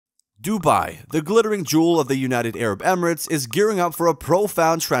Dubai, the glittering jewel of the United Arab Emirates, is gearing up for a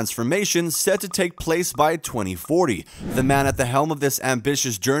profound transformation set to take place by 2040. The man at the helm of this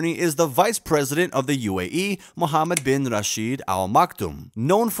ambitious journey is the Vice President of the UAE, Mohammed bin Rashid Al Maktoum.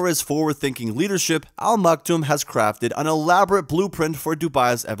 Known for his forward-thinking leadership, Al Maktoum has crafted an elaborate blueprint for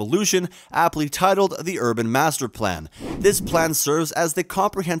Dubai's evolution, aptly titled the Urban Master Plan. This plan serves as the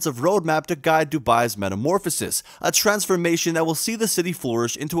comprehensive roadmap to guide Dubai's metamorphosis, a transformation that will see the city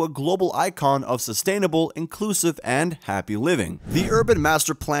flourish into a global icon of sustainable, inclusive, and happy living. The Urban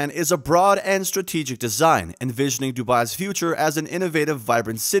Master Plan is a broad and strategic design, envisioning Dubai's future as an innovative,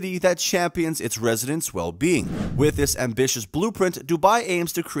 vibrant city that champions its residents' well-being. With this ambitious blueprint, Dubai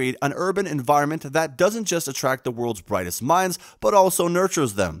aims to create an urban environment that doesn't just attract the world's brightest minds, but also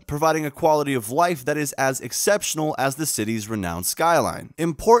nurtures them, providing a quality of life that is as exceptional as the city's renowned skyline.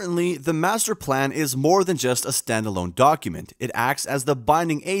 Importantly, the master plan is more than just a standalone document. It acts as the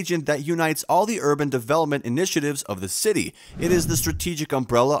binding agent that unites all the urban development initiatives of the city. It is the strategic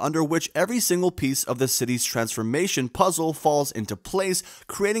umbrella under which every single piece of the city's transformation puzzle falls into place,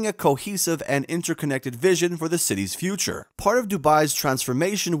 creating a cohesive and interconnected vision for the city's future. Part of Dubai's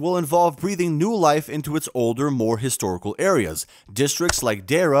transformation will involve breathing new life into its older, more historical areas. Districts like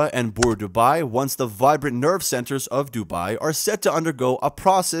Deira and Bur Dubai, once the vibrant nerve centers of Dubai, are set to undergo a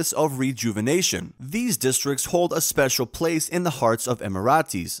process of rejuvenation. These districts hold a special place in the hearts of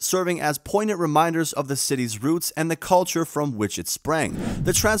Emiratis, serving as poignant reminders of the city's roots and the culture from which it sprang.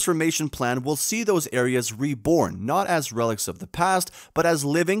 The transformation plan will see those areas reborn, not as relics of the past, but as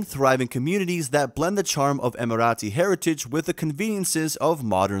living, thriving communities that blend the charm of Emirati heritage with the conveniences of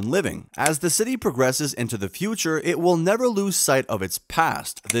modern living. As the city progresses into the future, it will never lose sight of its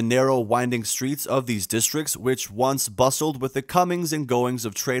past. The narrow, winding streets of these districts, which once bustled with the comings and goings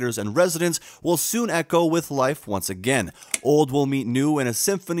of traders and residents, will soon echo with life once again. Old will meet new in a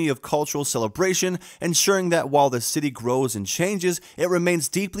symphony of cultural celebration, ensuring that while the city grows and changes, it remains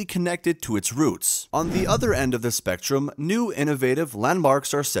deeply connected to its roots. On the other end of the spectrum, new innovative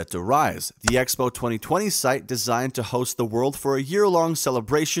landmarks are set to rise. The Expo 2020 site, designed to host the world for a year-long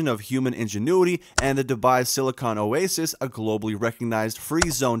celebration of human ingenuity, and the Dubai Silicon Oasis, a globally recognized free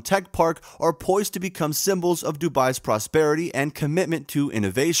zone tech park, are poised to become symbols of Dubai's prosperity and commitment to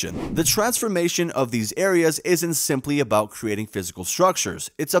innovation. The transformation of these areas isn't simply about creating physical structures.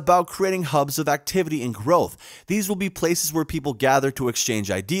 It's about creating hubs of activity and growth. These will be places where people gather to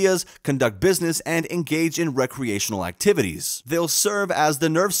exchange ideas, conduct business, and engage in recreational activities. They'll serve as the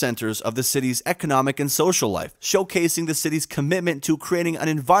nerve centers of the city's economic and social life, showcasing the city's commitment to creating an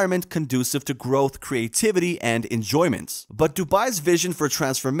environment conducive to growth, creativity, and enjoyment. But Dubai's vision for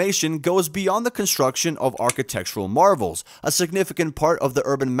transformation goes beyond the construction of architectural marvels. A significant part of the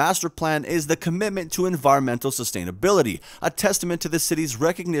urban master plan is the commitment to environmental sustainability, a testament to the city's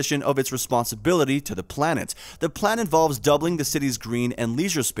recognition of its responsibility to the planet. The plan involves doubling the city's green and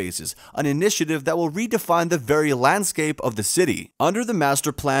leisure spaces, an initiative that will redefine the very landscape of the city. Under the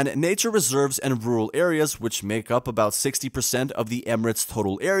master plan, nature reserves and rural areas, which make up about 60% of the Emirates'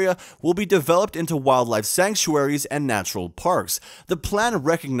 total area, will be developed into wildlife sanctuaries and natural parks. The plan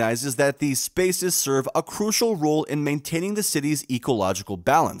recognizes that these spaces serve a crucial role in maintaining the city's ecological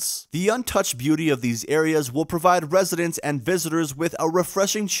balance. The untouched beauty of these areas will provide residents and visitors with a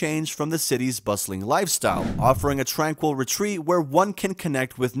refreshing change from the city's bustling lifestyle, offering a tranquil retreat where one can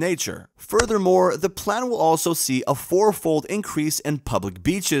connect with nature. Furthermore, the plan will also see a fourfold increase in public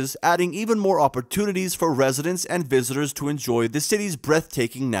beaches, adding even more opportunities for residents and visitors to enjoy the city's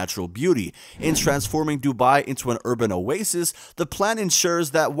breathtaking natural beauty. In transforming Dubai into an urban oasis, the plan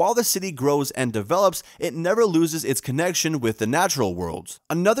ensures that while the city grows and develops, it never loses its connection with the natural world.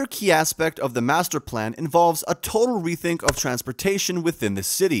 Another key aspect of the master plan involves a total rethink of transportation within the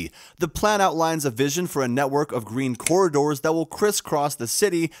city. The plan outlines a vision for a network of green corridors that will crisscross the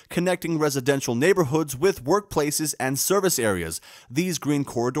city, connecting residential neighborhoods with workplaces and service areas. These green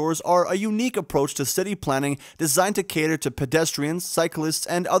corridors are a unique approach to city planning designed to cater to pedestrians, cyclists,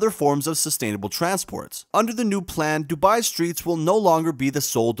 and other forms of sustainable transport. Under the new plan, Dubai streets will no longer be the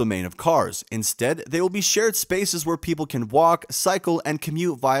sole domain of cars. Instead, they will be shared spaces where people can walk, cycle, and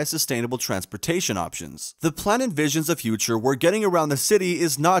commute via sustainable transportation options. The plan envisions a future where getting around the city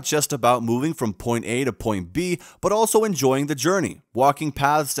is not just about moving from point A to point B, but also enjoying the journey. Walking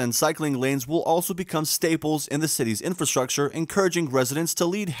paths and cycling lanes will also become staples in the city's infrastructure, encouraging residents to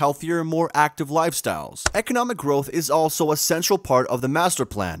lead healthier, more active lifestyles. Economic growth is also a central part of the master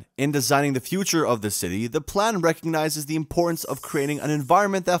plan. In designing the future of the city, the plan recognizes the importance of creating an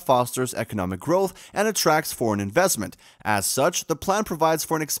environment that fosters economic growth and attracts foreign investment. As such, the plan provides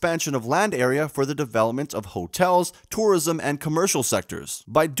for an expansion of land area for the development of hotels, tourism, and commercial sectors. sectors.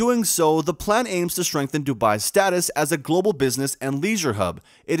 By doing so, the plan aims to strengthen Dubai's status as a global business and leisure hub.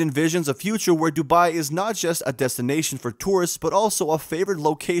 It envisions a future where Dubai is not just a destination for tourists, but also a favored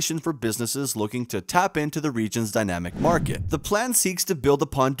location for businesses looking to tap into the region's dynamic market. The plan seeks to build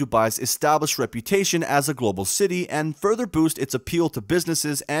upon Dubai's established reputation as a global city and further boost its appeal to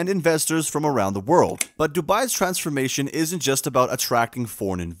businesses and investors from around the world. But Dubai's transformation isn't just about attracting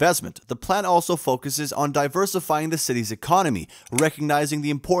foreign investment. The plan also focuses on diversifying the city's economy, recognizing the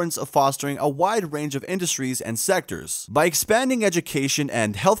importance of fostering a wide range of industries and sectors. By expanding education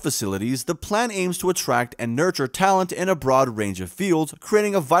and health facilities, the plan aims to attract and nurture talent in a broad range of fields,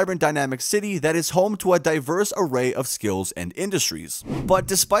 creating a vibrant, dynamic city that is home to a diverse array of skills and industries. But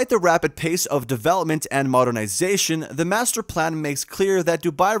despite the rapid pace of development and modernization, the master plan makes clear that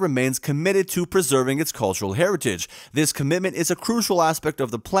Dubai remains committed to preserving its cultural heritage. This commitment is a crucial aspect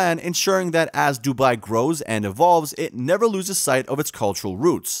of the plan, ensuring that as Dubai grows and evolves, it never loses sight of its cultural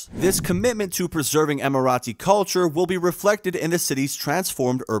roots. This commitment to preserving Emirati culture will be reflected in the city's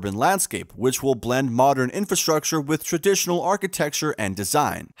transformed urban landscape, which will blend modern infrastructure with traditional architecture and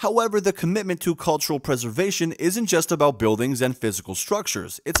design. However, the commitment to cultural preservation isn't just about buildings and physical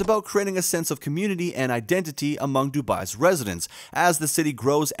structures. It's about creating a sense of community and identity among Dubai's residents. As the city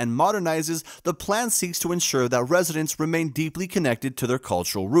grows and modernizes, the plan seeks to ensure that residents remain deeply connected to their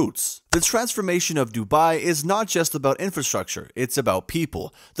cultural roots. The transformation of Dubai is not just about infrastructure, it's about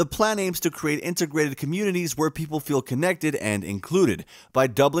people. The plan aims to create integrated communities where people feel connected and included. By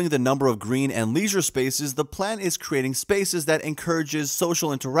doubling the number of green and leisure spaces, the plan is creating spaces that encourages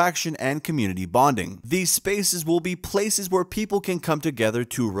social interaction and community bonding. These spaces will be places where people can come together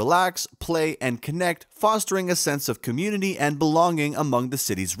to relax, play, and connect, fostering a sense of community and belonging among the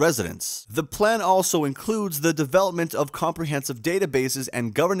city's residents. The plan also includes the development of comprehensive databases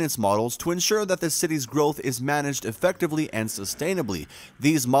and governance models to ensure that the city's growth is managed effectively and sustainably.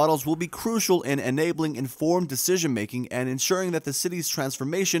 These models will be crucial in enabling informed decision-making and ensuring that the city's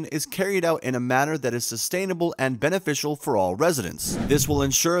transformation is carried out in a manner that is sustainable and beneficial for all residents. This will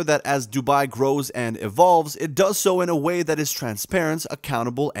ensure that as Dubai grows and evolves, it does so in a way that is transparent,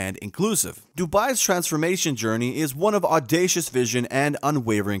 accountable, and inclusive. Dubai's transformation journey is one of audacious vision and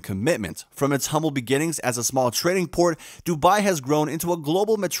unwavering commitment. From its humble beginnings as a small trading port, Dubai has grown into a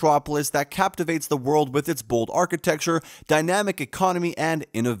global metropolis that captivates the world with its bold architecture, dynamic economy, and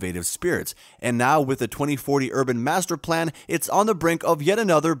innovative spirit. And now, with the 2040 Urban Master Plan, it's on the brink of yet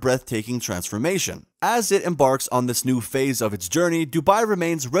another breathtaking transformation. As it embarks on this new phase of its journey, Dubai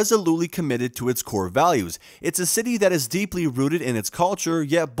remains resolutely committed to its core values. It's a city that is deeply rooted in its culture,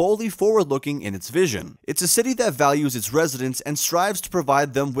 yet boldly forward-looking in its vision. It's a city that values its residents and strives to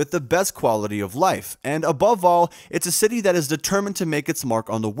provide them with the best quality of life. And above all, it's a city that is determined to make its mark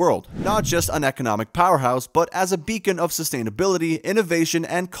on the world, not just an economic powerhouse, but as a beacon of sustainability, innovation,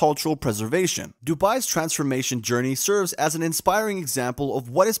 and cultural preservation. Dubai's transformation journey serves as an inspiring example of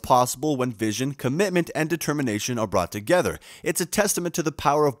what is possible when vision, commitment, and determination are brought together. It's a testament to the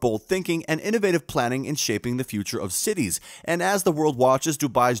power of bold thinking and innovative planning in shaping the future of cities. And as the world watches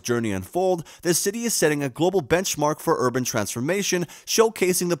Dubai's journey unfold, the city is setting a global benchmark for urban transformation,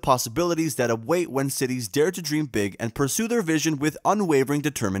 showcasing the possibilities that await when cities dare to dream big and pursue their vision with unwavering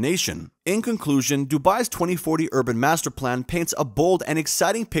determination. In conclusion, Dubai's 2040 Urban Master Plan paints a bold and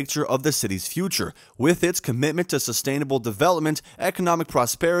exciting picture of the city's future. With its commitment to sustainable development, economic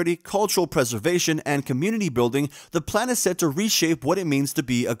prosperity, cultural preservation, and community building, the plan is set to reshape what it means to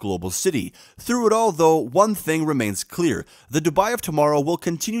be a global city. Through it all, though, one thing remains clear: the Dubai of tomorrow will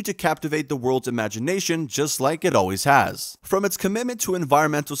continue to captivate the world's imagination just like it always has. From its commitment to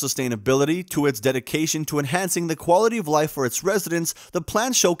environmental sustainability to its dedication to enhancing the quality of life for its residents, the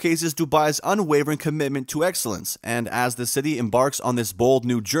plan showcases Dubai's unwavering commitment to excellence. And as the city embarks on this bold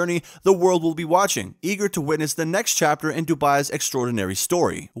new journey, the world will be watching, eager to witness the next chapter in Dubai's extraordinary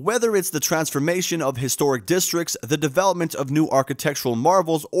story. Whether it's the transformation of historic districts, the development of new architectural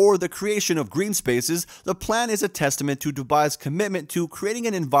marvels, or the creation of green spaces, the plan is a testament to Dubai's commitment to creating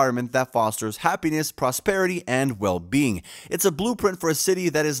an environment that fosters happiness, prosperity, and well-being. It's a blueprint for a city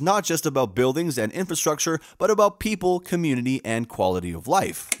that is not just about buildings and infrastructure, but about people, community, and quality of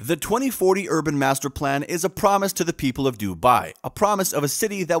life. The 2040 Urban Master Plan is a promise to the people of Dubai, a promise of a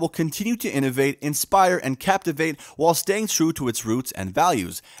city that will continue to innovate, inspire, and captivate while staying true to its roots and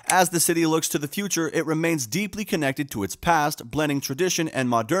values. As the city looks to the future, it remains deeply connected to its past, blending tradition and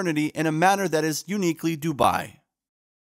modernity in a manner that is uniquely Dubai.